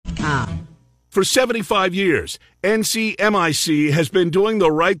NCMIC.com. For 75 years, NCMIC has been doing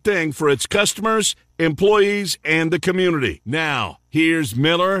the right thing for its customers, employees, and the community. Now, here's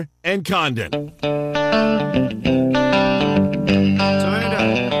Miller and Condon.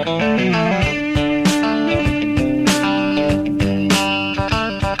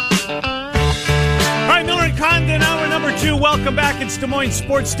 Welcome back. It's Des Moines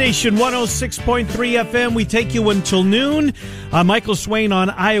Sports Station 106.3 FM. We take you until noon. Michael Swain on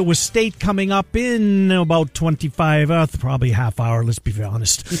Iowa State coming up in about 25, probably a half hour, let's be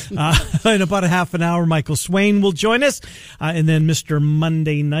honest. In about a half an hour, Michael Swain will join us. And then Mr.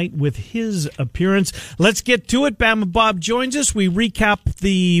 Monday Night with his appearance. Let's get to it. Bama Bob joins us. We recap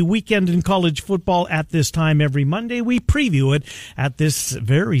the weekend in college football at this time every Monday. We preview it at this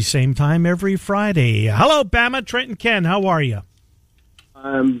very same time every Friday. Hello, Bama. Trent and Ken, how are you?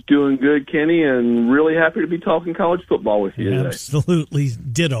 I'm doing good, Kenny, and really happy to be talking college football with you today. Absolutely.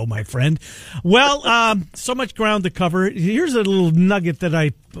 Ditto, my friend. Well, so much ground to cover. Here's a little nugget that I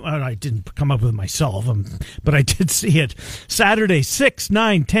didn't come up with myself, but I did see it. Saturday, 6,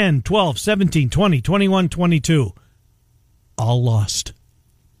 9, 10, 12, 17, 20, 21, 22. All lost.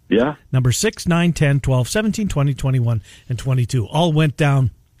 Yeah. Number 6, 9, 10, 12, 17, 20, 21, and 22. All went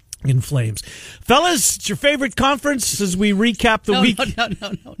down in flames. Fellas, it's your favorite conference as we recap the week.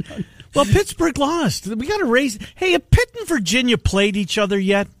 No. Well, Pittsburgh lost. We got to raise. Hey, have Pitt and Virginia played each other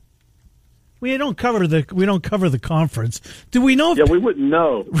yet? We don't cover the conference. Do we know? Yeah, we wouldn't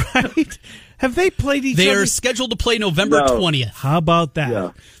know. Right? Have they played each other? They are scheduled to play November 20th. How about that?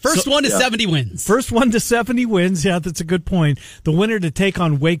 Yeah. First one to 70 wins. First one to 70 wins. Yeah, that's a good point. The winner to take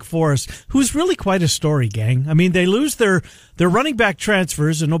on Wake Forest, who's really quite a story, gang. I mean, they lose their running back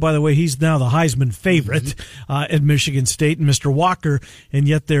transfers, and oh, by the way, he's now the Heisman favorite at Michigan State, and Mr. Walker, and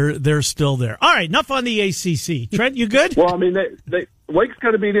yet they're still there. All right, enough on the ACC. Trent, you good? Well, I mean, Wake's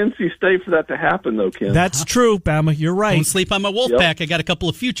got to beat NC State for that to happen, though, Ken. That's true, Bama. You're right. Don't sleep on my Wolfpack. Yep. I got a couple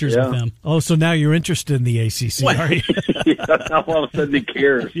of futures with them. Oh, so now you're interested in the ACC, are you? Yeah, now all of a sudden he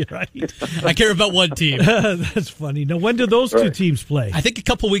cares. You're right. I care about one team. That's funny. Now, when do those two teams play? I think a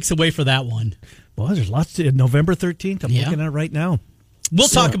couple weeks away for that one. Well, there's lots to November 13th. I'm looking at it right now. We'll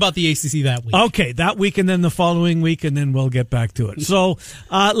talk about the ACC that week. Okay, that week and then the following week, and then we'll get back to it. So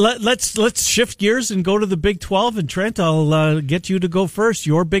let's shift gears and go to the Big 12. And Trent, I'll get you to go first.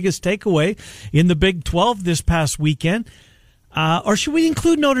 Your biggest takeaway in the Big 12 this past weekend. Or should we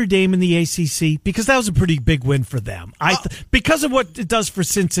include Notre Dame in the ACC? Because that was a pretty big win for them. Because of what it does for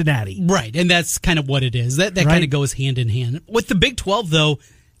Cincinnati. Right, and that's kind of what it is. That kind of goes hand in hand. With the Big 12, though,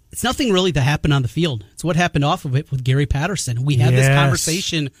 it's nothing really that happened on the field. It's what happened off of it with Gary Patterson. We had this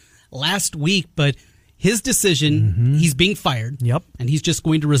conversation last week, but his decision, he's being fired. Yep. And he's just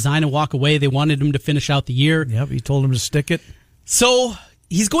going to resign and walk away. They wanted him to finish out the year. Yep, he told him to stick it. So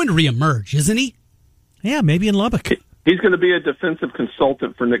he's going to reemerge, isn't he? Yeah, maybe in Lubbock. He's going to be a defensive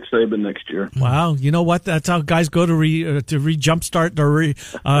consultant for Nick Saban next year. Wow, you know what? That's how guys go to jumpstart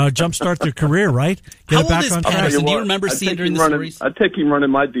their career, right? Get How it back old is on track. Patterson? Do you remember seeing during the series? I'd take him running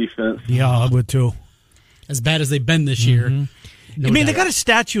my defense. Yeah, I would too. As bad as they've been this year. No I mean, doubt. they got a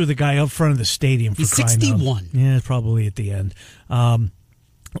statue of the guy out front of the stadium. For He's crying out. 61. Yeah, probably at the end. I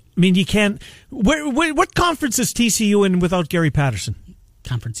mean, you can't. What conference is TCU in without Gary Patterson?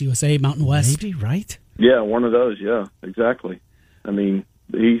 Conference USA, Mountain West. Maybe, right? Yeah, one of those. Yeah, exactly. I mean,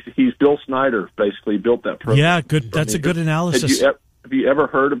 he's Bill Snyder, basically built that program. Yeah, good. That's a good analysis. Have you ever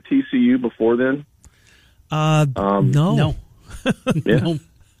heard of TCU before then? No. Yeah. No.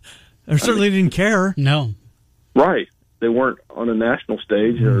 I certainly didn't care. No. Right. They weren't on a national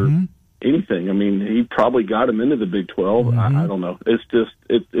stage or anything. I mean, he probably got him into the Big 12. I don't know. It's just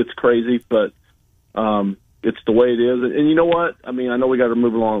it's crazy, but it's the way it is. And you know what? I mean, I know we got to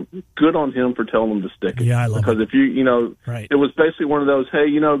move along. Good on him for telling them to stick it. Yeah, I love it. Because if you know, right. It was basically one of those,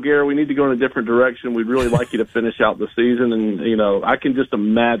 hey, Gary, we need to go in a different direction. We'd really like you to finish out the season. And, I can just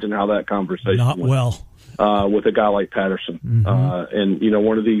imagine how that conversation Not went, well. with a guy like Patterson. And,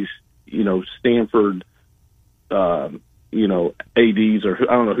 one of these, Stanford, ADs, or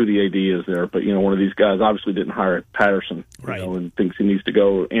I don't know who the AD is there, but, one of these guys obviously didn't hire Patterson, right. And thinks he needs to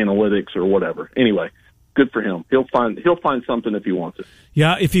go analytics or whatever. Anyway. Good for him. He'll find something if he wants it.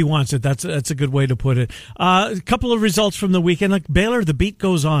 Yeah, if he wants it, that's a good way to put it. A couple of results from the weekend, like Baylor, the beat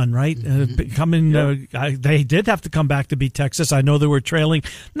goes on, right? They did have to come back to beat Texas. I know they were trailing,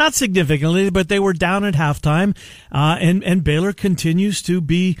 not significantly, but they were down at halftime. And Baylor continues to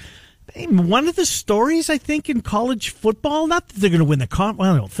be one of the stories, I think, in college football. Not that they're going to win the well,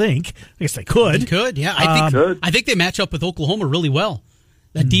 I don't think. I guess they could. They could, yeah. I think they match up with Oklahoma really well.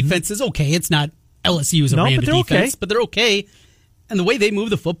 That defense is okay. It's not LSU is a random defense, but they're okay. and the way they move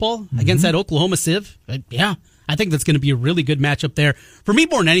the football against that Oklahoma Civ, yeah, I think that's going to be a really good matchup there. For me,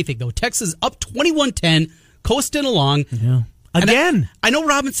 more than anything, though, Texas up 21-10, coasting along. Yeah. Again. I know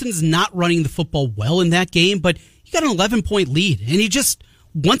Robinson's not running the football well in that game, but you got an 11-point lead, and you just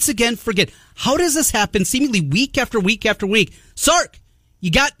once again forget. How does this happen seemingly week after week after week? Sark,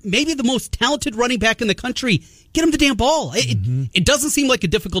 you got maybe the most talented running back in the country. Get him the damn ball. It doesn't seem like a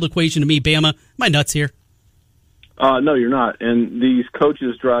difficult equation to me, Bama. Am I nuts here? No, you're not. And these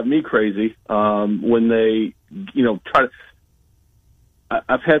coaches drive me crazy when they, try to.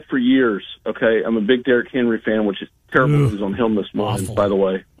 I've had for years, okay, I'm a big Derrick Henry fan, which is terrible news on him this morning, by the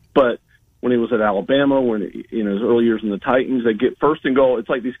way. But when he was at Alabama, when his early years in the Titans, they get first and goal. It's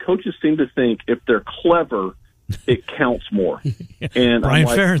like these coaches seem to think if they're clever, it counts more. And Brian I'm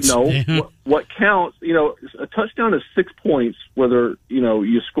like, Ferentz. no, what counts, a touchdown is 6 points, whether,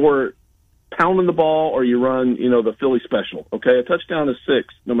 you score pounding the ball or you run, the Philly special. Okay, a touchdown is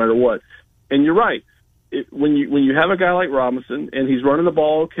 6, no matter what. And you're right. When you have a guy like Robinson and he's running the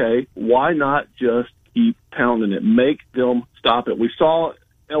ball, okay, why not just keep pounding it? Make them stop it. We saw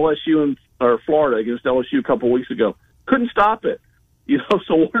LSU or Florida against LSU a couple of weeks ago. Couldn't stop it.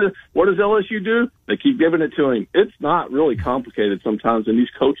 So what does LSU do? They keep giving it to him. It's not really complicated sometimes, and these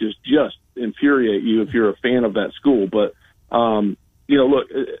coaches just infuriate you if you're a fan of that school. But look,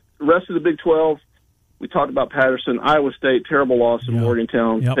 the rest of the Big 12. We talked about Patterson, Iowa State, terrible loss in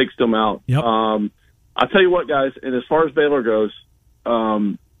Morgantown, takes them out. Yep. I'll tell you what, guys, and as far as Baylor goes,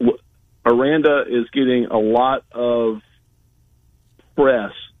 Aranda is getting a lot of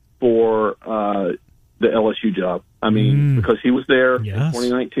press for the LSU job. I mean, because he was there in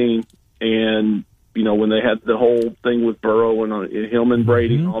 2019, and, when they had the whole thing with Burrow and him and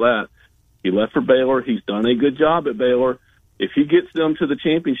Brady and all that, he left for Baylor. He's done a good job at Baylor. If he gets them to the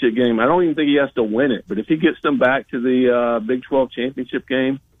championship game, I don't even think he has to win it, but if he gets them back to the Big 12 championship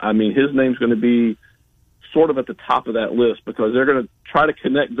game, I mean, his name's going to be sort of at the top of that list because they're going to try to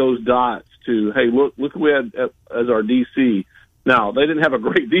connect those dots to, hey, look who we had as our DC. Now, they didn't have a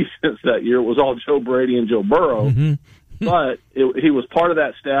great defense that year. It was all Joe Brady and Joe Burrow, but he was part of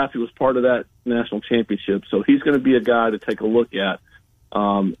that staff. He was part of that national championship, so he's going to be a guy to take a look at.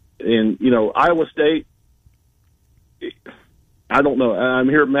 And, Iowa State, I don't know. I'm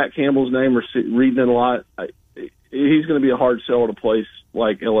hearing Matt Campbell's name or reading it a lot. He's going to be a hard sell at a place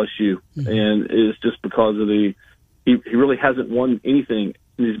like LSU, and it's just because of he really hasn't won anything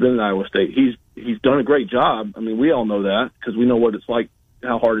since he's been at Iowa State. He's done a great job. I mean, we all know that because we know what it's like,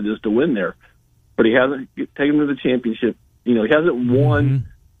 how hard it is to win there. But he hasn't taken them to the championship. He hasn't won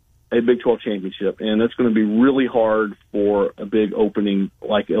a Big 12 championship, and that's going to be really hard for a big opening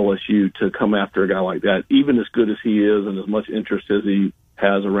like LSU to come after a guy like that, even as good as he is and as much interest as he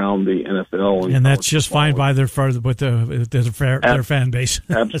has around the NFL. And that's just fine by their fan base.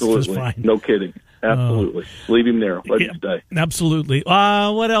 Absolutely. That's just fine. No kidding. Absolutely. Leave him there. Let him stay. Absolutely.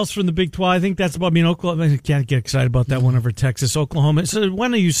 What else from the Big 12? I think that's about, Oklahoma. I can't get excited about that one over Texas. Oklahoma. So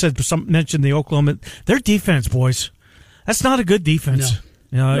one of you mentioned the Oklahoma. Their defense, boys. That's not a good defense.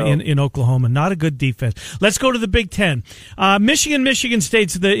 No. In Oklahoma. Not a good defense. Let's go to the Big Ten. Michigan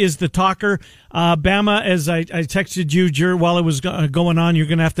State is the talker. Bama, as I texted you, while it was going on, you're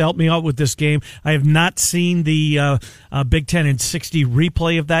going to have to help me out with this game. I have not seen the Big Ten in 60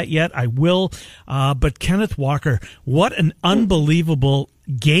 replay of that yet. I will. But Kenneth Walker, what an unbelievable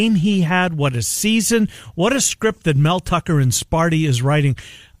game he had. What a season. What a script that Mel Tucker and Sparty is writing.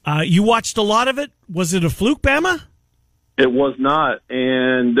 You watched a lot of it. Was it a fluke, Bama? It was not,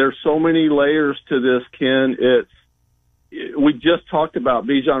 and there's so many layers to this, Ken. We just talked about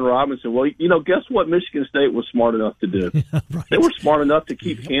Bijan Robinson. Well, guess what Michigan State was smart enough to do? Right. They were smart enough to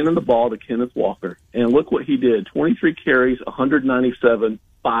keep handing the ball to Kenneth Walker, and look what he did. 23 carries, 197,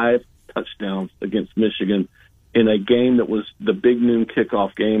 5 touchdowns against Michigan in a game that was the big noon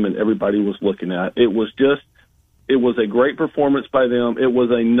kickoff game and everybody was looking at. It was a great performance by them. It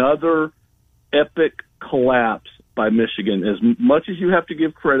was another epic collapse by Michigan, as much as you have to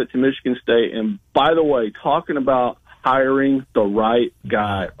give credit to Michigan State. And by the way, talking about hiring the right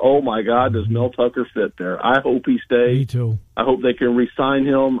guy, oh my God, does Mel Tucker fit there? I hope he stays. Me too. I hope they can re-sign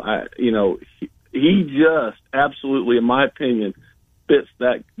him. He just absolutely, in my opinion, fits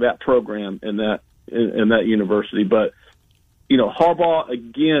that program and that university. But Harbaugh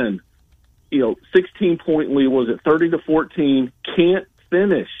again, 16-point lead, was it 30-14? Can't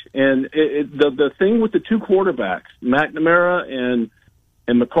finish. And the thing with the two quarterbacks, McNamara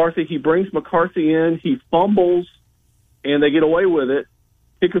and McCarthy, he brings McCarthy in, he fumbles, and they get away with it.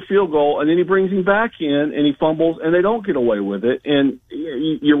 kick a field goal, and then he brings him back in, and he fumbles, and they don't get away with it. And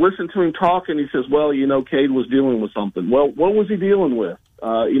you listen to him talk, and he says, well, Cade was dealing with something. Well, what was he dealing with? Be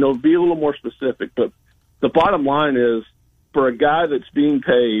a little more specific. But the bottom line is, for a guy that's being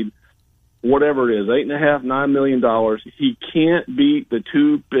paid whatever it is, $8.5, $9 million, he can't beat the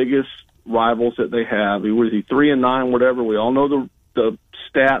two biggest rivals that they have. What is he, 3-9, whatever? We all know the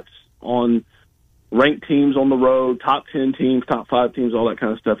stats on ranked teams on the road, top 10 teams, top 5 teams, all that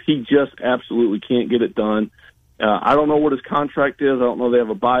kind of stuff. He just absolutely can't get it done. I don't know what his contract is. I don't know if they have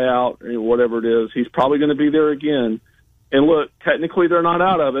a buyout or whatever it is. He's probably going to be there again. And look, technically they're not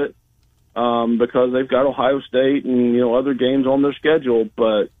out of it because they've got Ohio State and, other games on their schedule.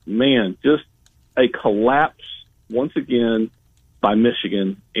 But, man, just a collapse once again by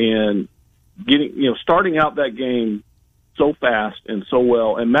Michigan and starting out that game so fast and so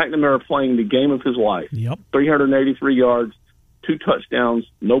well, and McNamara playing the game of his life. Yep. 383 yards, 2 touchdowns,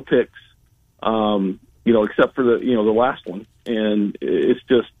 no picks, except for the last one. And it's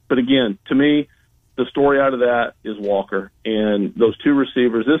just, but again, to me, the story out of that is Walker and those two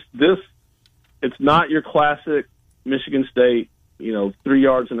receivers. This, it's not your classic Michigan State, 3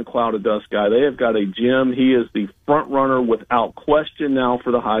 yards in a cloud of dust guy. They have got a gem. He is the front runner without question now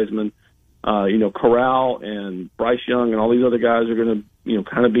for the Heisman. Corral and Bryce Young and all these other guys are going to,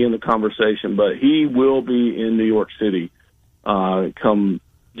 kind of be in the conversation, but he will be in New York City come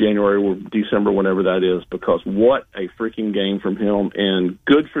January or December, whenever that is, because what a freaking game from him, and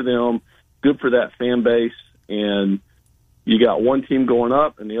good for them, good for that fan base, and you got one team going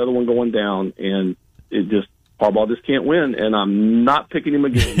up and the other one going down, and Harbaugh just can't win, and I'm not picking him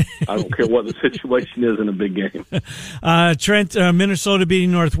again. I don't care what the situation is in a big game. Trent, Minnesota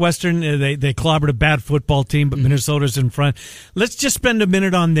beating Northwestern. They clobbered a bad football team, but Minnesota's in front. Let's just spend a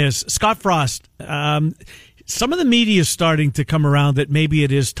minute on this. Scott Frost, some of the media is starting to come around that maybe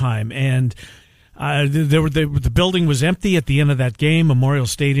it is time, and the building was empty at the end of that game. Memorial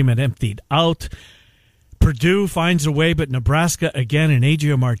Stadium had emptied out. Purdue finds a way, but Nebraska again, and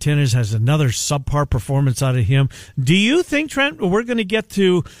Adrian Martinez has another subpar performance out of him. Do you think, Trent, we're going to get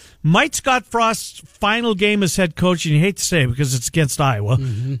to might Scott Frost's final game as head coach, and you hate to say it because it's against Iowa,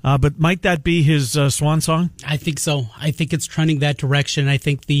 but might that be his swan song? I think so. I think it's trending that direction. I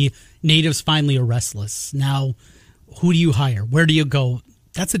think the natives finally are restless. Now, who do you hire? Where do you go?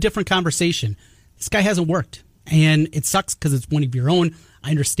 That's a different conversation. This guy hasn't worked, and it sucks because it's one of your own. I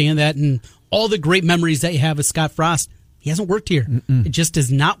understand that, and all the great memories that you have of Scott Frost, he hasn't worked here. It just has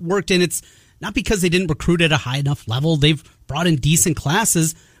not worked, and it's not because they didn't recruit at a high enough level. They've brought in decent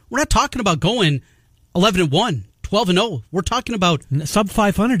classes. We're not talking about going 11-1, 12-0. We're talking about sub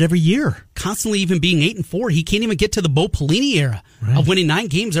 500 every year. Constantly even being 8-4. He can't even get to the Bo Pelini era of winning 9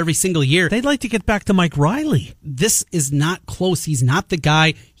 games every single year. They'd like to get back to Mike Riley. This is not close. He's not the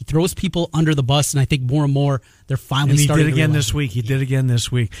guy. He throws people under the bus, and I think more and more they're finally starting to realize this week. He did again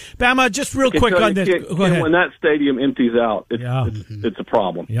this week. Bama, just real quick on this. Go ahead. When that stadium empties out, it's a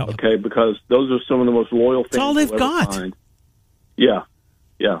problem. Yep. Okay, because those are some of the most loyal fans. That's all they've got. Find. Yeah.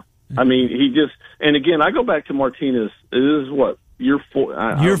 I mean, he just, and again, I go back to Martinez. This is what, year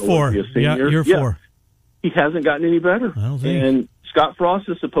 4? Year 4. Yeah, year 4. He hasn't gotten any better. I don't think. And Scott Frost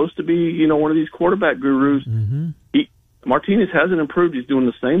is supposed to be, one of these quarterback gurus. Martinez hasn't improved. He's doing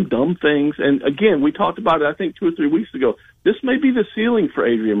the same dumb things. And again, we talked about it, I think, 2 or 3 weeks ago. This may be the ceiling for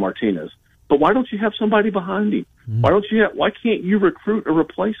Adrian Martinez, but why don't you have somebody behind him? Why can't you recruit a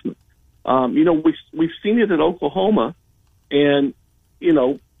replacement? We've seen it at Oklahoma, and,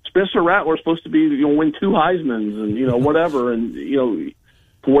 Spencer Rattler's supposed to be, win 2 Heismans and, whatever. And,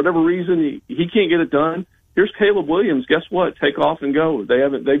 for whatever reason, he can't get it done. Here's Caleb Williams. Guess what? Take off and go.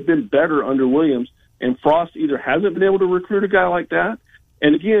 They've been better under Williams. And Frost either hasn't been able to recruit a guy like that.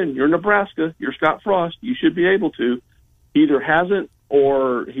 And again, you're Nebraska. You're Scott Frost. You should be able to. He either hasn't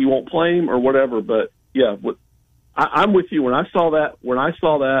or he won't play him or whatever. But yeah, I'm with you. When I saw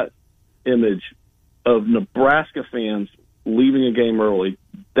that image of Nebraska fans leaving a game early,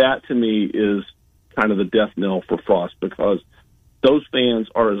 that to me is kind of the death knell for Frost, because those fans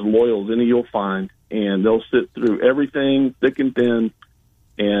are as loyal as any you'll find, and they'll sit through everything thick and thin,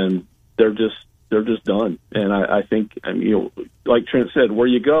 and they're just done. And I think, like Trent said, where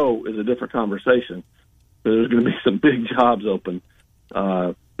you go is a different conversation. There's going to be some big jobs open.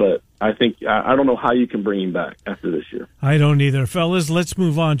 But I think I don't know how you can bring him back after this year. I don't either, fellas. Let's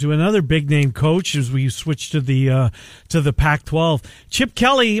move on to another big name coach as we switch to the Pac-12. Chip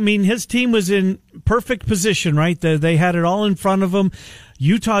Kelly. I mean, his team was in perfect position, right? They had it all in front of them.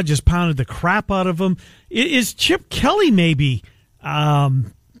 Utah just pounded the crap out of them. Is Chip Kelly maybe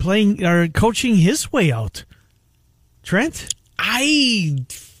playing or coaching his way out? Trent? I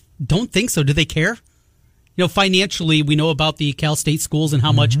don't think so. Do they care? Financially, we know about the Cal State schools and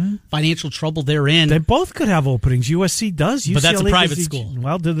how much financial trouble they're in. They both could have openings. USC does. UCLA, but that's a private school.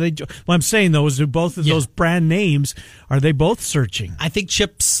 Well, do they? What I'm saying, though, is do both of those brand names, are they both searching? I think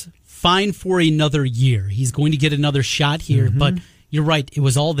Chip's fine for another year. He's going to get another shot here, but you're right. It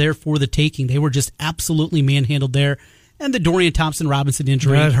was all there for the taking. They were just absolutely manhandled there. And the Dorian Thompson-Robinson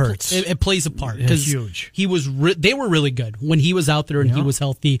injury, that hurts. It plays a part. It's huge. They were really good when he was out there and he was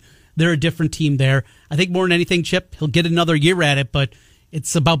healthy. They're a different team there. I think more than anything, Chip, he'll get another year at it, but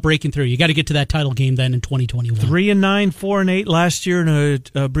it's about breaking through. You got to get to that title game then in 2021. 3-9, 4-8 last year in an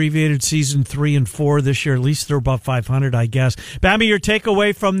abbreviated season. 3-4 this year. At least they're about 500, I guess. Bammy, your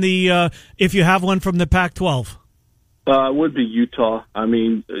takeaway from the if you have one from the Pac-12? It would be Utah. I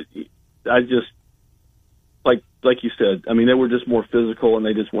mean, I just like you said. I mean, they were just more physical and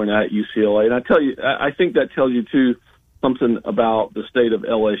they just went at UCLA. And I tell you, I think that tells you too something about the state of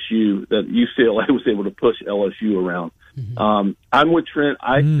LSU, that UCLA was able to push LSU around. I'm with Trent.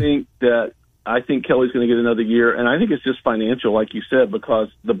 I think Kelly's going to get another year, and I think it's just financial, like you said, because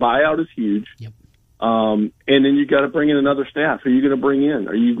the buyout is huge. Yep. And then you got to bring in another staff. Who are you going to bring in?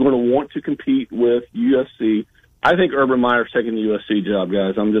 Are you going to want to compete with USC? I think Urban Meyer's taking the USC job,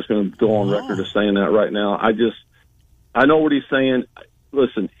 guys. I'm just going to go on record as saying that right now. I know what he's saying.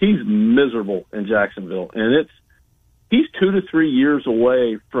 Listen, he's miserable in Jacksonville, and he's 2 to 3 years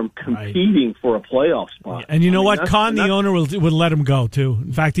away from competing for a playoff spot. And you know what? Kahn, the owner, would let him go, too.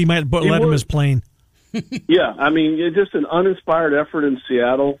 In fact, he might let him as plain. Yeah, I mean, it's just an uninspired effort in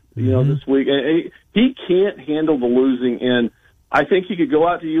Seattle, this week. And he can't handle the losing, and I think he could go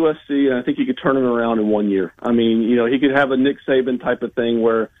out to USC, and I think he could turn it around in 1 year. I mean, he could have a Nick Saban type of thing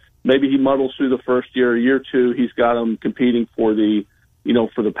where maybe he muddles through the first year 2, he's got him competing for the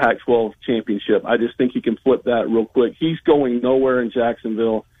Pac-12 championship. I just think he can flip that real quick. He's going nowhere in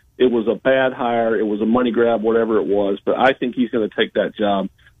Jacksonville. It was a bad hire. It was a money grab, whatever it was. But I think he's going to take that job.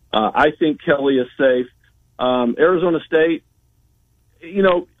 I think Kelly is safe. Arizona State,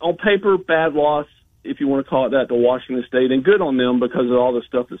 on paper, bad loss, if you want to call it that, to Washington State. And good on them because of all the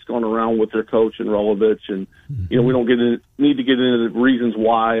stuff that's going around with their coach and Rolovich. And, we don't need to get into the reasons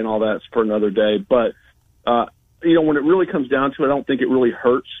why and all that for another day. But, when it really comes down to it, I don't think it really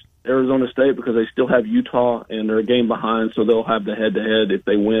hurts Arizona State because they still have Utah and they're a game behind, so they'll have the head-to-head if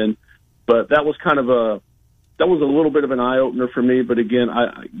they win. But that was a little bit of an eye-opener for me. But again,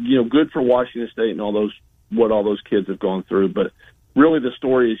 good for Washington State and what all those kids have gone through. But really the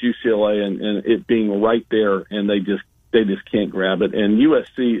story is UCLA and it being right there, and they just can't grab it. And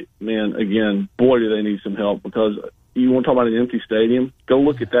USC, man, again, boy, do they need some help because you want to talk about an empty stadium? Go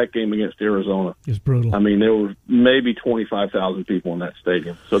look at that game against Arizona. It's brutal. I mean, there were maybe 25,000 people in that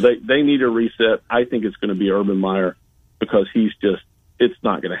stadium. So they need a reset. I think it's going to be Urban Meyer because it's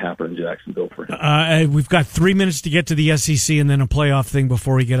not going to happen in Jacksonville for him. We've got 3 minutes to get to the SEC and then a playoff thing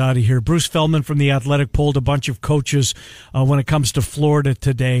before we get out of here. Bruce Feldman from The Athletic polled a bunch of coaches when it comes to Florida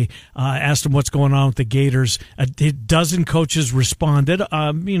today, asked them what's going on with the Gators. A dozen coaches responded,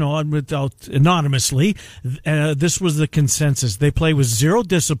 anonymously. This was the consensus. They play with zero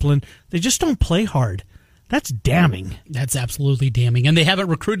discipline. They just don't play hard. That's damning. That's absolutely damning. And they haven't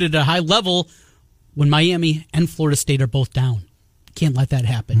recruited at a high level when Miami and Florida State are both down. Can't let that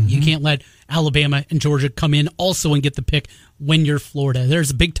happen. You can't let Alabama and Georgia come in also and get the pick when you're Florida.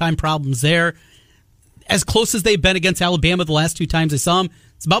 There's big time problems there. As close as they've been against Alabama the last 2 times I saw him,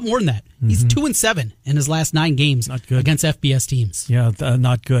 it's about more than that. He's 2-7 in his last 9 games against FBS teams. Yeah,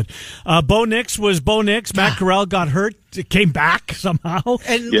 not good. Bo Nix was Bo Nix. Matt Corral got hurt, came back somehow.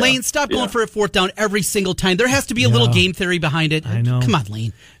 And Lane, stop going for a 4th down every single time. There has to be a little game theory behind it. I know. Come on,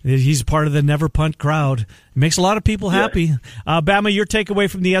 Lane. He's part of the never punt crowd. It makes a lot of people happy. Bama, your takeaway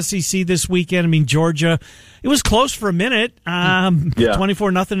from the SEC this weekend? I mean, Georgia, it was close for a minute.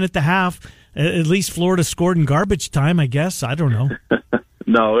 24-0 at the half. At least Florida scored in garbage time, I guess. I don't know.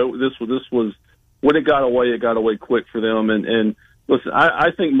 No, this was when it got away quick for them. And listen,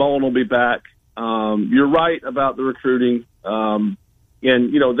 I think Mullen will be back. You're right about the recruiting. And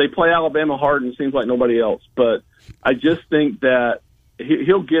they play Alabama hard and it seems like nobody else. But I just think that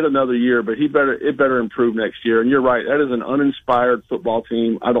he'll get another year, but it better improve next year. And you're right, that is an uninspired football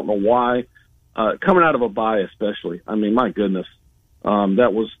team. I don't know why. Coming out of a bye, especially. I mean, my goodness,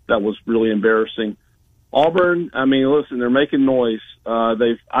 that was really embarrassing. Auburn, I mean, listen, they're making noise. I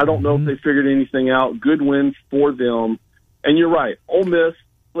don't know if they figured anything out. Good win for them. And you're right, Ole Miss.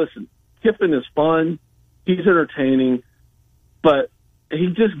 Listen, Kiffin is fun. He's entertaining, but he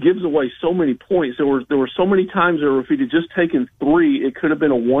just gives away so many points. There were so many times where if he'd just taken 3, it could have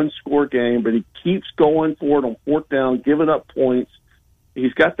been a 1-score game, but he keeps going for it on 4th down, giving up points.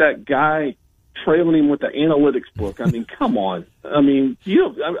 He's got that guy trailing him with the analytics book. I mean, come on. I mean,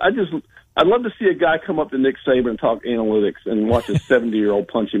 I'd love to see a guy come up to Nick Saban and talk analytics and watch a 70-year-old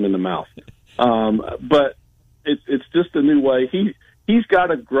punch him in the mouth. But it's just a new way. He's got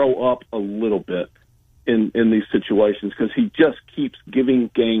to grow up a little bit in these situations because he just keeps giving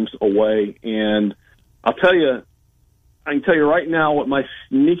games away. And I can tell you right now what my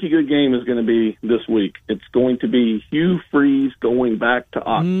sneaky good game is going to be this week. It's going to be Hugh Freeze going back to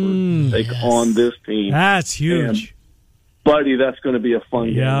Oxford to take on this team. That's huge. And, buddy, that's going to be a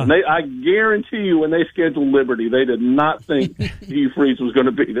fun game. I guarantee you when they scheduled Liberty, they did not think Hugh Freeze was going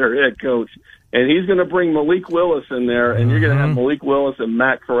to be their head coach. And he's going to bring Malik Willis in there, and you're going to have Malik Willis and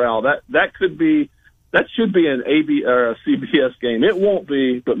Matt Corral. That should be an AB or a CBS game. It won't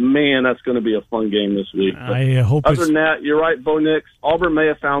be, but man, that's going to be a fun game this week. I hope. Other than that, you're right, Bo Nix. Auburn may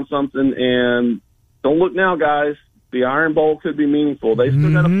have found something, and don't look now, guys. The Iron Bowl could be meaningful. They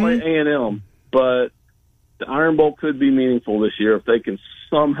still got to play A&M, but the Iron Bowl could be meaningful this year if they can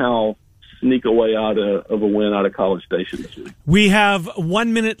somehow sneak a way out of a win out of College Station this week. We have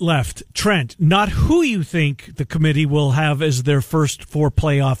 1 minute left. Trent, not who you think the committee will have as their first 4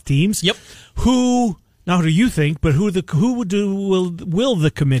 playoff teams. Yep. Not who you think, but will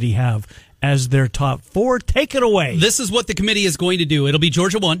the committee have as their top 4? Take it away. This is what the committee is going to do. It'll be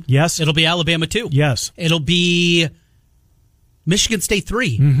Georgia 1. Yes. It'll be Alabama 2. Yes. It'll be Michigan State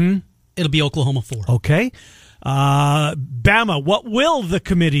 3. Mm-hmm. It'll be Oklahoma 4. Okay. Bama, what will the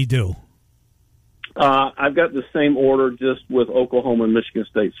committee do? I've got the same order, just with Oklahoma and Michigan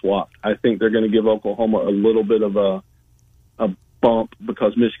State swapped. I think they're going to give Oklahoma a little bit of a bump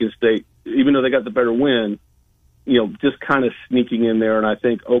because Michigan State, even though they got the better win, just kind of sneaking in there. And I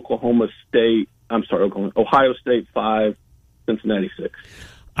think Ohio State 5, Cincinnati 6.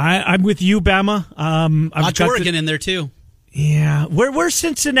 I'm with you, Bama. I've got Oregon in there too. Yeah. Where's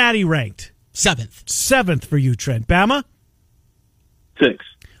Cincinnati ranked? 7th. 7th for you, Trent. Bama? 6.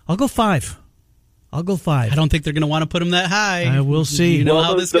 I'll go 5. I don't think they're going to want to put them that high. I will see. You know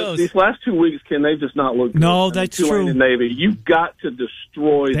how this goes. These last 2 weeks, Ken, they've just not looked good. No, that's true. And Navy, you've got to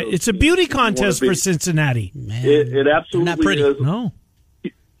destroy those It's a beauty contest for Cincinnati. Man, it absolutely not pretty. is. No.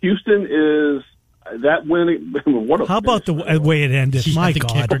 Houston is that winning. How about the way it ended? My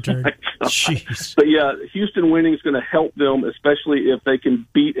God. Jeez. But yeah, Houston winning is going to help them, especially if they can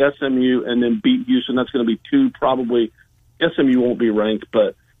beat SMU and then beat Houston. That's going to be 2 probably. SMU won't be ranked,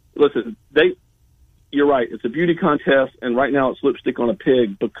 but listen, you're right. It's a beauty contest, and right now it's lipstick on a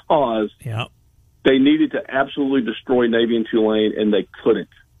pig because they needed to absolutely destroy Navy and Tulane, and they couldn't.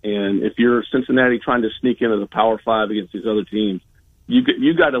 And if you're Cincinnati trying to sneak into the Power 5 against these other teams,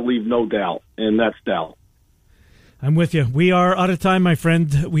 you got to leave no doubt, and that's doubt. I'm with you. We are out of time, my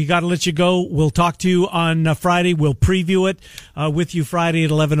friend. We got to let you go. We'll talk to you on Friday. We'll preview it with you Friday at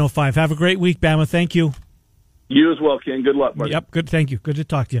 11:05. Have a great week, Bama. Thank you. You as well, Ken. Good luck, buddy. Yep, good. Thank you. Good to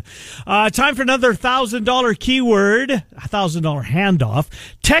talk to you. Time for another $1,000 keyword, $1,000 handoff.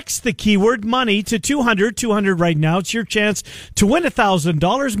 Text the keyword money to 200 right now. It's your chance to win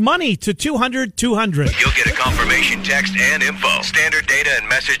 $1,000. Money to 200. You'll get a confirmation text and info. Standard data and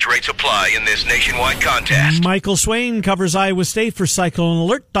message rates apply in this nationwide contest. Michael Swain covers Iowa State for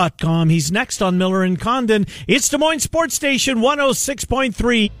CycloneAlert.com. He's next on Miller and Condon. It's Des Moines Sports Station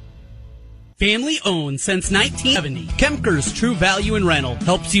 106.3. Family owned since 1970, Kemker's True Value in Rental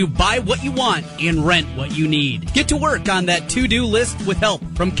helps you buy what you want and rent what you need. Get to work on that to-do list with help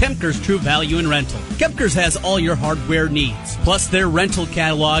from Kemker's True Value in Rental. Kemker's has all your hardware needs, plus their rental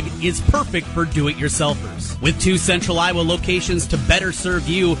catalog is perfect for do-it-yourselfers. With 2 central Iowa locations to better serve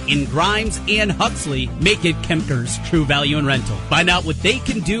you in Grimes and Huxley, make it Kemker's True Value in Rental. Find out what they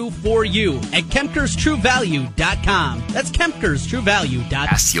can do for you at KemkersTrueValue.com. That's KemkersTrueValue.com.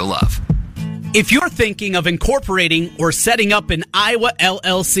 Yes, you'll love. If you're thinking of incorporating or setting up an Iowa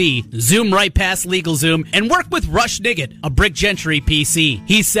LLC, zoom right past LegalZoom and work with Rush Niggett, a Brick Gentry PC.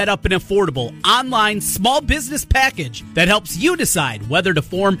 He's set up an affordable online small business package that helps you decide whether to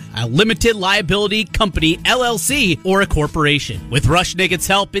form a limited liability company, LLC, or a corporation. With Rush Niggett's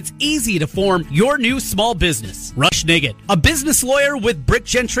help, it's easy to form your new small business. Rush Niggett, a business lawyer with Brick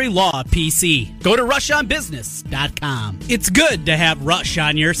Gentry Law PC. Go to rushonbusiness.com. It's good to have Rush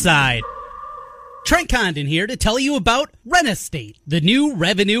on your side. Trent Condon here to tell you about Rent Estate, the new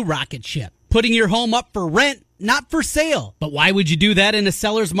revenue rocket ship. Putting your home up for rent, not for sale. But why would you do that in a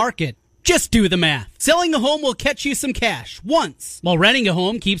seller's market? Just do the math. Selling a home will catch you some cash once, while renting a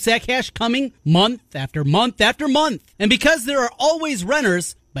home keeps that cash coming month after month after month. And because there are always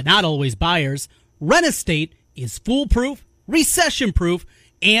renters, but not always buyers, Rent-A-State is foolproof, recession-proof,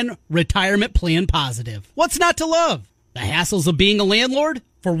 and retirement plan positive. What's not to love? The hassles of being a landlord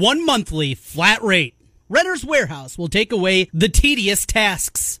for one monthly flat rate. Renter's Warehouse will take away the tedious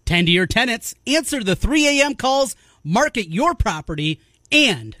tasks. Tend to your tenants, answer the 3 a.m. calls, market your property,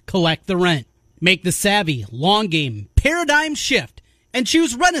 and collect the rent. Make the savvy, long game, paradigm shift and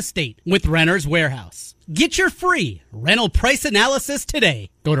choose Rent-A-State with Renter's Warehouse. Get your free rental price analysis today.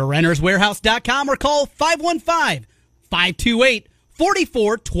 Go to renterswarehouse.com or call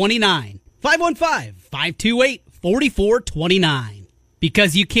 515-528-4429. 515-528-4429.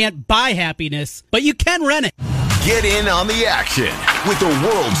 Because you can't buy happiness, but you can rent it. Get in on the action with the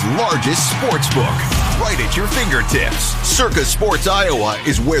world's largest sports book. Right at your fingertips. Circa Sports Iowa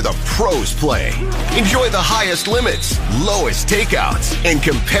is where the pros play. Enjoy the highest limits, lowest takeouts, and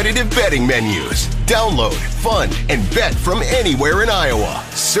competitive betting menus. Download, fund, and bet from anywhere in Iowa.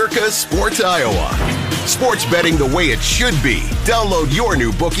 Circa Sports Iowa. Sports betting the way it should be. Download your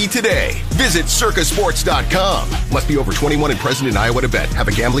new bookie today. Visit circasports.com. Must be over 21 and present in Iowa to bet. Have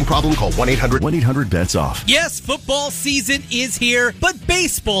a gambling problem? Call 1-800-1-800-BETS-OFF. Yes, football season is here, but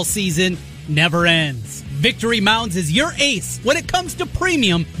baseball season never ends. Victory Mounds is your ace when it comes to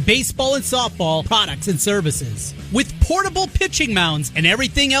premium baseball and softball products and services. With portable pitching mounds and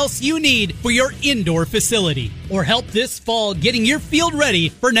everything else you need for your indoor facility. Or help this fall getting your field ready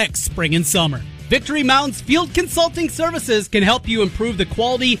for next spring and summer. Victory Mounds Field Consulting Services can help you improve the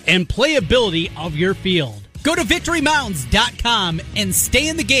quality and playability of your field. Go to victorymounds.com and stay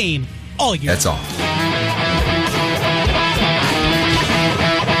in the game all year. That's all.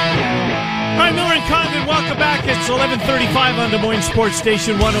 All right, Miller and Condon, welcome back. It's 11:35 on Des Moines Sports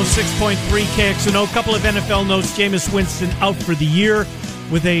Station 106.3 KXNO. A couple of NFL notes. Jameis Winston out for the year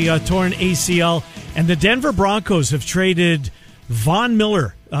with a torn ACL. And the Denver Broncos have traded Von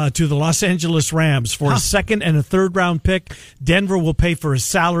Miller to the Los Angeles Rams for a second and a third round pick. Denver will pay for his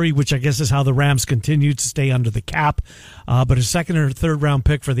salary, which I guess is how the Rams continue to stay under the cap. But a second or third round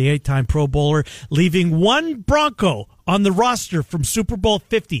pick for the 8-time Pro Bowler, leaving one Bronco on the roster from Super Bowl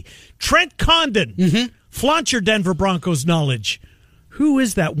 50. Trent Condon, flaunt your Denver Broncos knowledge. Who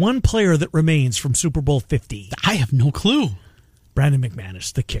is that one player that remains from Super Bowl 50? I have no clue. Brandon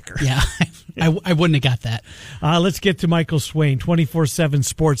McManus, the kicker. Yeah, I wouldn't have got that. Let's get to Michael Swain, 24/7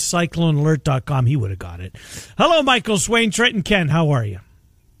 Sports, CycloneAlert.com. He would have got it. Hello, Michael Swain, Trent and Ken. How are you?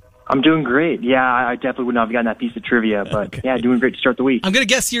 I'm doing great. Yeah, I definitely would not have gotten that piece of trivia, but yeah, doing great to start the week. I'm going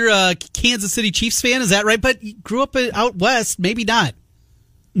to guess you're a Kansas City Chiefs fan. Is that right? But you grew up out west. Maybe not.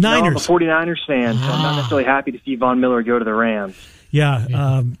 Niners. No, I'm a 49ers fan, so I'm not necessarily happy to see Von Miller go to the Rams.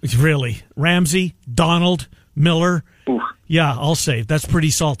 Yeah, really. Ramsey, Donald, Miller. Oof. Yeah, I'll say that's pretty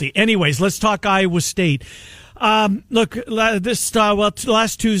salty. Anyways, let's talk Iowa State. Look,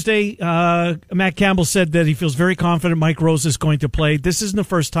 last Tuesday, Matt Campbell said that he feels very confident Mike Rose is going to play. This isn't the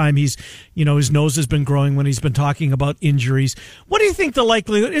first time his nose has been growing when he's been talking about injuries. What do you think the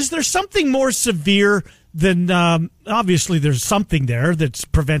likelihood is? There something more severe than obviously there's something there that's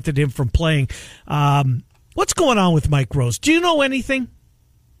prevented him from playing. What's going on with Mike Rose? Do you know anything?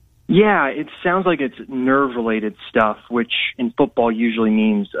 Yeah, it sounds like it's nerve-related stuff, which in football usually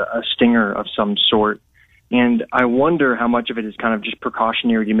means a stinger of some sort. And I wonder how much of it is kind of just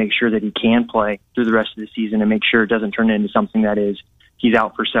precautionary to make sure that he can play through the rest of the season and make sure it doesn't turn into something that is he's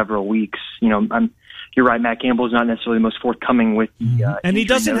out for several weeks. You're right. Matt Campbell is not necessarily the most forthcoming with the and he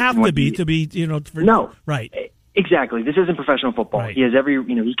doesn't have to be no, right. Exactly. This isn't professional football. Right. He has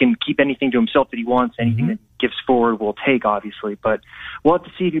he can keep anything to himself that he wants. Anything that gives forward will take, obviously. But we'll have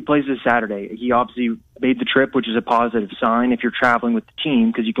to see if he plays this Saturday. He obviously made the trip, which is a positive sign if you're traveling with the team,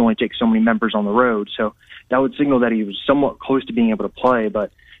 because you can only take so many members on the road. So that would signal that he was somewhat close to being able to play.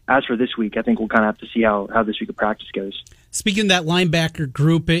 But as for this week, I think we'll kind of have to see how this week of practice goes. Speaking of that linebacker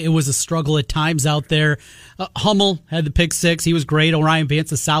group, it was a struggle at times out there. Hummel had the pick six. He was great. Orion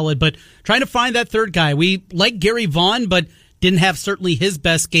Vance is solid. But trying to find that third guy. We like Gary Vaughn, but didn't have certainly his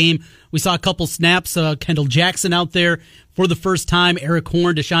best game. We saw a couple snaps. Kendall Jackson out there for the first time. Eric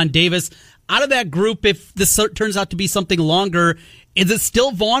Horn, Deshaun Davis. Out of that group, if this turns out to be something longer, is it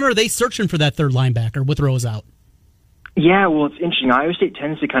still Vaughn, or are they searching for that third linebacker with Rose out? Yeah, well, it's interesting. Iowa State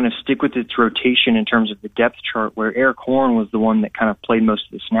tends to kind of stick with its rotation in terms of the depth chart, where Eric Horn was the one that kind of played most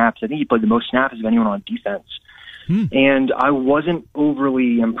of the snaps. I think he played the most snaps of anyone on defense. And I wasn't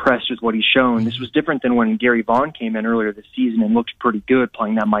overly impressed with what he's shown. This was different than when Gary Vaughn came in earlier this season and looked pretty good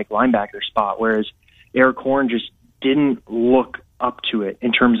playing that Mike linebacker spot, whereas Eric Horn just didn't look up to it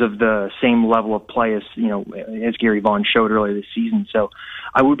in terms of the same level of play as, as Gary Vaughn showed earlier this season. So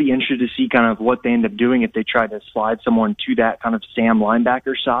I would be interested to see kind of what they end up doing if they try to slide someone to that kind of Sam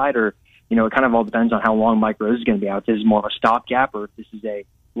linebacker side, or, it kind of all depends on how long Mike Rose is going to be out. If this is more of a stopgap or if this is a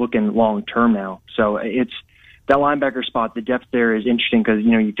looking long term now. So it's that linebacker spot, the depth there is interesting because,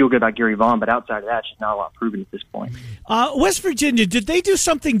 you feel good about Gary Vaughn, but outside of that, it's just not a lot proven at this point. West Virginia, did they do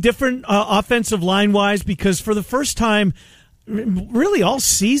something different offensive line-wise? Because for the first time, really all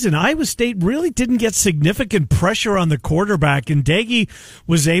season, Iowa State really didn't get significant pressure on the quarterback, and Daggy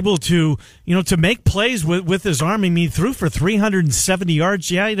was able to, to make plays with his arm. I mean, he threw for 370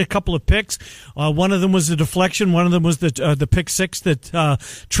 yards. Yeah, he had a couple of picks. One of them was a deflection. One of them was the pick six that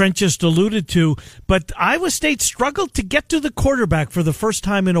Trent just alluded to. But Iowa State struggled to get to the quarterback for the first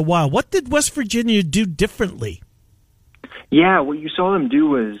time in a while. What did West Virginia do differently? Yeah, what you saw them do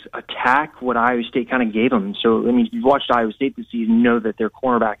was attack what Iowa State kind of gave them. So, if you've watched Iowa State this season, you know that their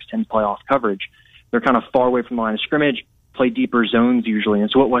cornerbacks tend to play off coverage. They're kind of far away from the line of scrimmage, play deeper zones usually.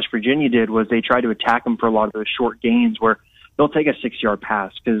 And so what West Virginia did was they tried to attack them for a lot of those short gains where they'll take a 6-yard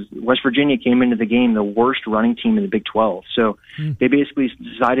pass, because West Virginia came into the game the worst running team in the Big 12. So they basically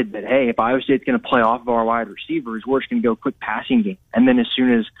decided that, hey, if Iowa State's going to play off of our wide receivers, we're just going to go quick passing game. And then as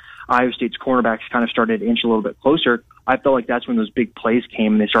soon as Iowa State's cornerbacks kind of started to inch a little bit closer, I felt like that's when those big plays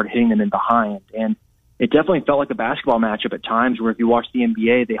came and they started hitting them in behind. And it definitely felt like a basketball matchup at times, where if you watch the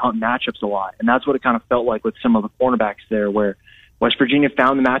NBA, they hunt matchups a lot. And that's what it kind of felt like with some of the cornerbacks there, where West Virginia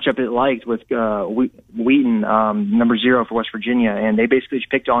found the matchup it liked with Wheaton, number 0 for West Virginia, and they basically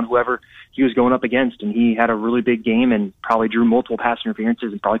just picked on whoever he was going up against, and he had a really big game and probably drew multiple pass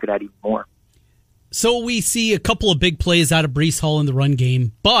interferences and probably could add even more. So we see a couple of big plays out of Breece Hall in the run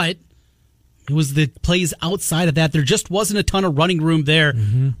game, but it was the plays outside of that. There just wasn't a ton of running room there.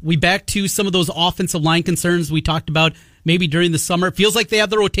 Mm-hmm. We back to some of those offensive line concerns we talked about maybe during the summer. It feels like they have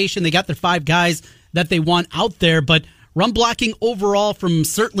the rotation. They got their 5 guys that they want out there, but run blocking overall from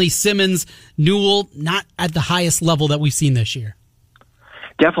certainly Simmons, Newell, not at the highest level that we've seen this year.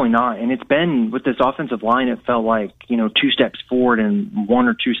 Definitely not. And it's been, with this offensive line, it felt like, 2 steps forward and 1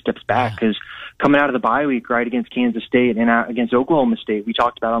 or 2 steps back, because coming out of the bye week, right, against Kansas State and against Oklahoma State, we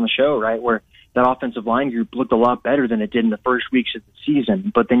talked about on the show, right, where that offensive line group looked a lot better than it did in the first weeks of the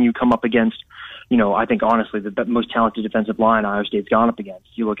season. But then you come up against, I think honestly the most talented defensive line Iowa State's gone up against.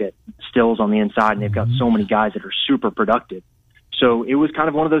 You look at Stills on the inside, and they've got so many guys that are super productive. So it was kind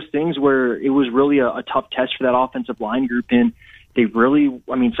of one of those things where it was really a tough test for that offensive line group. And they really,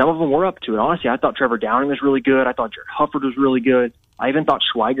 some of them were up to it. Honestly, I thought Trevor Downing was really good. I thought Jared Hufford was really good. I even thought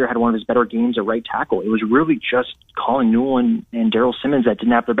Schweiger had one of his better games at right tackle. It was really just Colin Newell and Daryl Simmons that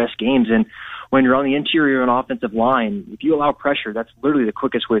didn't have their best games. And when you're on the interior of an offensive line, if you allow pressure, that's literally the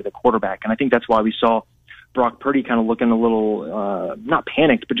quickest way to the quarterback. And I think that's why we saw Brock Purdy kind of looking a little, not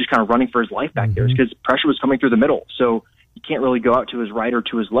panicked, but just kind of running for his life back there, because pressure was coming through the middle. So you can't really go out to his right or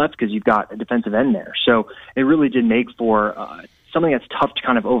to his left because you've got a defensive end there. So it really did make for something that's tough to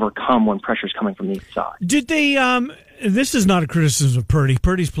kind of overcome when pressure's coming from the inside. Did they, this is not a criticism of Purdy.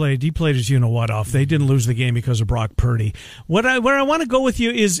 He played his you-know-what off. They didn't lose the game because of Brock Purdy. Where I want to go with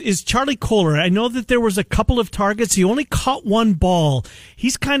you is Charlie Kolar. I know that there was a couple of targets. He only caught 1 ball.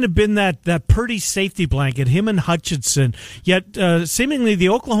 He's kind of been that Purdy safety blanket, him and Hutchinson. Yet, seemingly the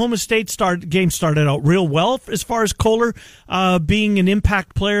Oklahoma State game started out real well as far as Kolar being an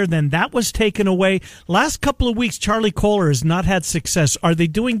impact player. Then that was taken away. Last couple of weeks, Charlie Kolar has not had success. Are they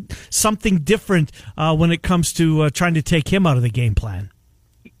doing something different when it comes to trying to take him out of the game plan?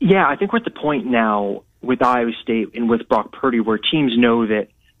 Yeah, I think we're at the point now with Iowa State and with Brock Purdy where teams know that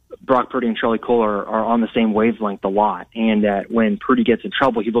Brock Purdy and Charlie Kolar are on the same wavelength a lot, and that when Purdy gets in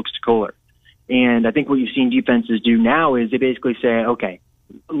trouble, he looks to Kolar. And I think what you've seen defenses do now is they basically say, okay,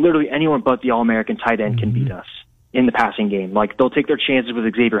 literally anyone but the All-American tight end can beat us in the passing game. Like, they'll take their chances with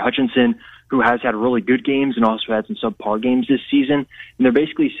Xavier Hutchinson, who has had really good games and also had some subpar games this season. And they're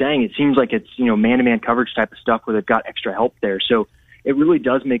basically saying it seems like it's, man-to-man coverage type of stuff where they've got extra help there. So it really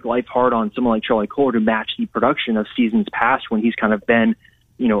does make life hard on someone like Charlie Kolar to match the production of seasons past when he's kind of been,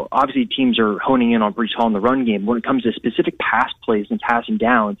 obviously teams are honing in on Breece Hall in the run game. When it comes to specific pass plays and passing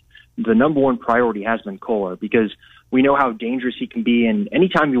downs, the number one priority has been Kolar, because we know how dangerous he can be. And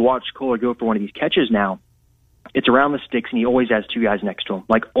anytime you watch Kolar go for one of these catches now, it's around the sticks, and he always has 2 guys next to him.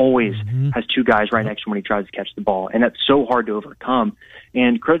 Like, always has 2 guys right next to him when he tries to catch the ball. And that's so hard to overcome.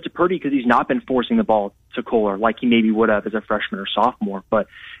 And credit to Purdy, because he's not been forcing the ball to Kolar like he maybe would have as a freshman or sophomore. But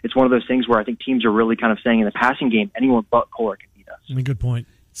it's one of those things where I think teams are really kind of saying in the passing game, anyone but Kolar can beat us. Good point.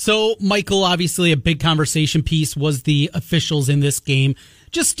 So, Michael, obviously a big conversation piece was the officials in this game.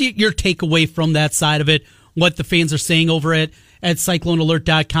 Just your takeaway from that side of it. what the fans are saying over at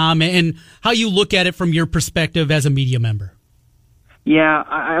CycloneAlert.com and how you look at it from your perspective as a media member. Yeah,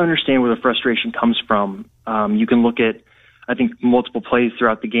 I understand where the frustration comes from. You can look at, I think, multiple plays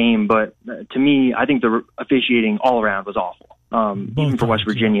throughout the game, but to me, I think the officiating all around was awful, even for West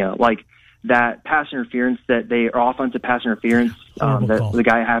Virginia. Like that pass interference, offensive pass interference, that the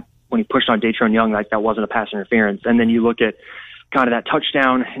guy had when he pushed on Datrone Young, like that wasn't a pass interference. And then you look at kind of that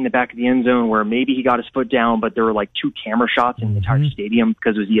touchdown in the back of the end zone where maybe he got his foot down, but there were like 2 camera shots in the entire stadium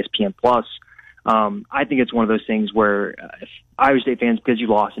because it was ESPN Plus. I think it's one of those things where if Iowa State fans, because you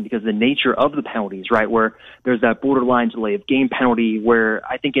lost and because of the nature of the penalties, right, where there's that borderline delay of game penalty where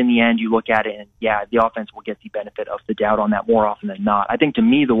I think in the end you look at it and, yeah, the offense will get the benefit of the doubt on that more often than not. I think to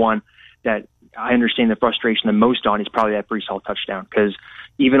me the one that I understand the frustration the most on is probably that Breece Hall touchdown because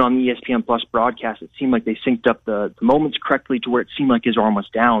even on the ESPN Plus broadcast, it seemed like they synced up the moments correctly to where it seemed like his arm was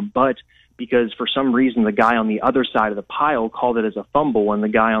down, but because for some reason the guy on the other side of the pile called it as a fumble and the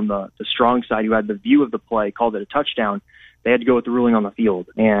guy on the strong side who had the view of the play called it a touchdown, they had to go with the ruling on the field.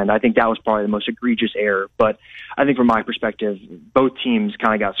 And I think that was probably the most egregious error. But I think from my perspective, both teams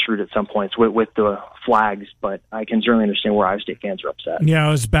kind of got screwed at some points with the flags, but I can certainly understand where Iowa State fans are upset. Yeah,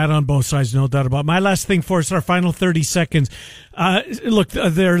 it was bad on both sides, no doubt about it. My last thing for us, our final 30 seconds. Look,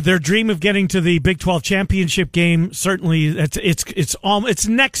 their dream of getting to the Big 12 championship game, certainly it's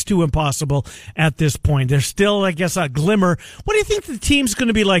next to impossible at this point. There's still, I guess, a glimmer. What do you think the team's going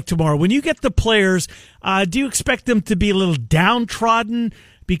to be like tomorrow? When you get the players, do you expect them to be a little downtrodden?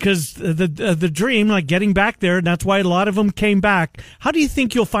 Because the dream, like getting back there, and that's why a lot of them came back. How do you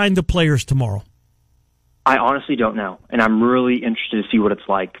think you'll find the players tomorrow? I honestly don't know, and I'm really interested to see what it's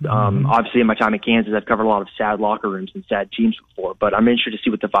like. Obviously, in my time in Kansas, I've covered a lot of sad locker rooms and sad teams before, but I'm interested to see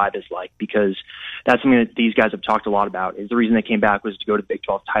what the vibe is like because that's something that these guys have talked a lot about. Is the reason they came back was to go to the Big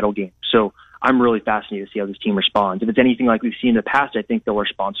 12 title game. So I'm really fascinated to see how this team responds. If it's anything like we've seen in the past, I think they'll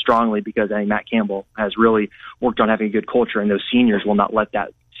respond strongly because I think Matt Campbell has really worked on having a good culture, and those seniors will not let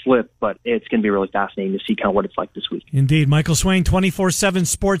that slip, but it's going to be really fascinating to see kind of what it's like this week. Indeed. Michael Swain, 24/7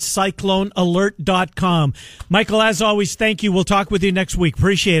 Sports, CycloneAlert.com. Michael, as always, thank you. We'll talk with you next week.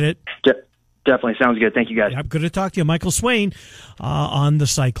 Appreciate it. Definitely. Sounds good. Thank you, guys. I'm good to talk to you. Michael Swain on the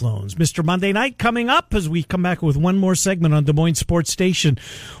Cyclones. Mr. Monday Night coming up as we come back with one more segment on Des Moines Sports Station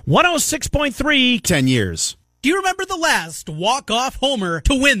 106.3. 10 years. Do you remember the last walk-off homer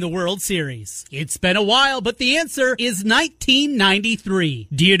to win the World Series? It's been a while, but the answer is 1993.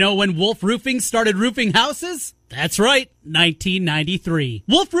 Do you know when Wolf Roofing started roofing houses? That's right, 1993.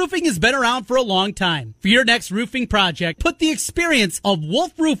 Wolf Roofing has been around for a long time. For your next roofing project, put the experience of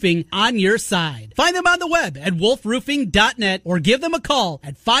Wolf Roofing on your side. Find them on the web at wolfroofing.net or give them a call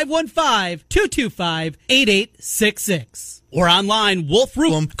at 515-225-8866. Or online, Wolf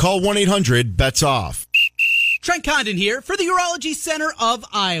Roofing. Call 1-800-BETS-OFF. Trent Condon here for the Urology Center of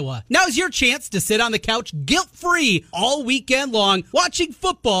Iowa. Now's your chance to sit on the couch guilt-free all weekend long watching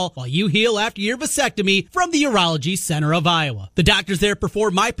football while you heal after your vasectomy from the Urology Center of Iowa. The doctors there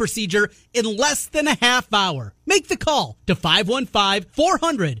perform my procedure in less than a half hour. Make the call to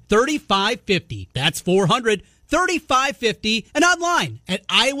 515-400-3550. That's 400-3550 and online at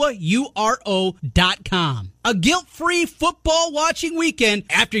iowauro.com. A guilt-free football watching weekend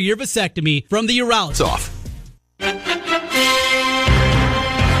after your vasectomy from the Urology. It's off.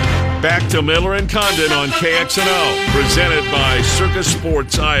 Back to Miller and Condon on KXNO, presented by Circus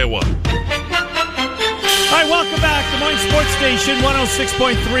Sports Iowa. All right, welcome back. Des Moines Sports Station,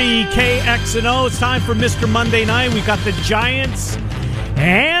 106.3 KXNO. It's time for Mr. Monday Night. We've got the Giants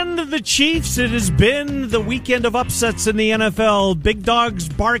and the Chiefs. It has been the weekend of upsets in the NFL. Big dogs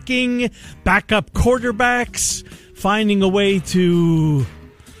barking, backup quarterbacks finding a way to,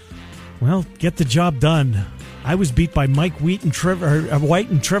 well, get the job done. I was beat by Mike White and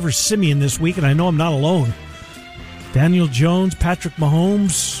Trevor Siemian this week, and I know I'm not alone. Daniel Jones, Patrick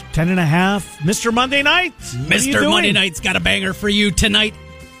Mahomes, 10.5. Mr. Monday Night. Mr. Monday Night's got a banger for you tonight.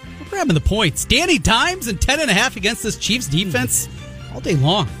 We're grabbing the points. Danny Dimes and 10.5 against this Chiefs defense all day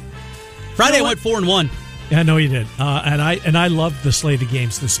long. Friday I went 4-1. Yeah, I know you did. And I loved the slate of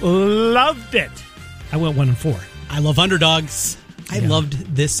games. Loved it. I went 1-4. I love underdogs. I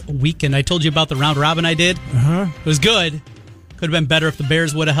loved this weekend. I told you about the round robin I did. It was good. Could have been better if the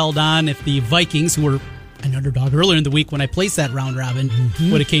Bears would have held on. If the Vikings, who were an underdog earlier in the week when I placed that round robin,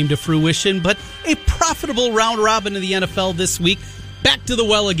 would have came to fruition. But a profitable round robin in the NFL this week. Back to the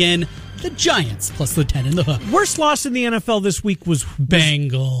well again. The Giants plus the 10 in the hook. Worst loss in the NFL this week was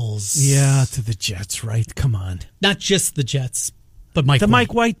Bengals. Yeah, to the Jets, right? Come on. Not just the Jets. But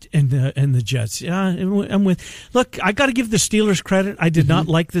Mike White and the Jets. Yeah, I'm with. Look, I got to give the Steelers credit. I did not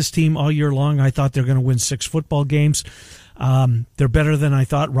like this team all year long. I thought they're going to win 6 football games. They're better than I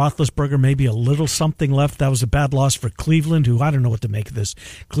thought. Roethlisberger, maybe a little something left. That was a bad loss for Cleveland, who I don't know what to make of this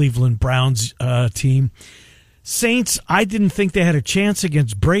Cleveland Browns team. Saints, I didn't think they had a chance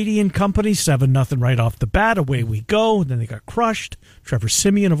against Brady and company. 7-0 right off the bat. Away we go. Then they got crushed. Trevor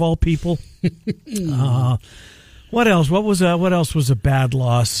Siemian of all people. What else? What else was a bad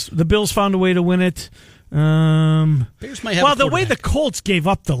loss? The Bills found a way to win it. Bears might have the way the Colts gave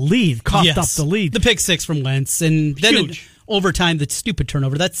up the lead, coughed up the lead. The pick six from Wentz, and then in overtime, the stupid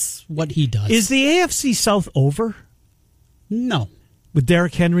turnover. That's what he does. Is the AFC South over? No. With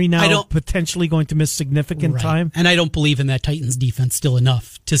Derrick Henry now potentially going to miss significant time? And I don't believe in that Titans defense still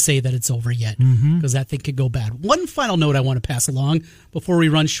enough to say that it's over yet, because that thing could go bad. One final note I want to pass along before we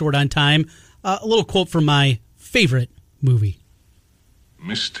run short on time. A little quote from my favorite movie.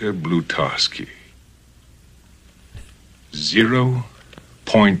 Mr. Blutarsky,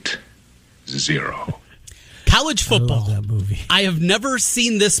 0.0. College football. I love that movie. I have never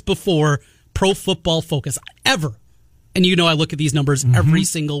seen this before. Pro Football Focus, ever. And you know I look at these numbers every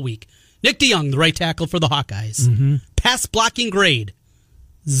single week. Nick DeYoung, the right tackle for the Hawkeyes. Pass blocking grade,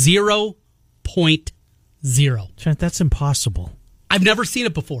 0.0. Trent, that's impossible. I've never seen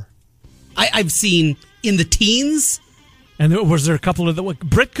it before. I've seen in the teens. And was there a couple of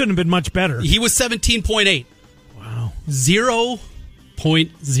Britt couldn't have been much better. He was 17.8. Wow. 0.0.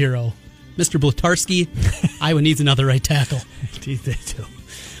 Mr. Blutarsky, Iowa needs another right tackle. Indeed they do.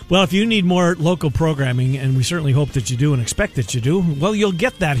 Well, if you need more local programming, and we certainly hope that you do and expect that you do, well, you'll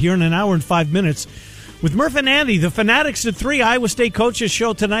get that here in an hour and 5 minutes with Murph and Andy, the Fanatics at 3, Iowa State Coaches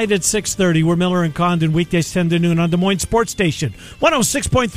Show tonight at 6:30. We're Miller and Condon, weekdays 10 to noon on Des Moines Sports Station, 106.3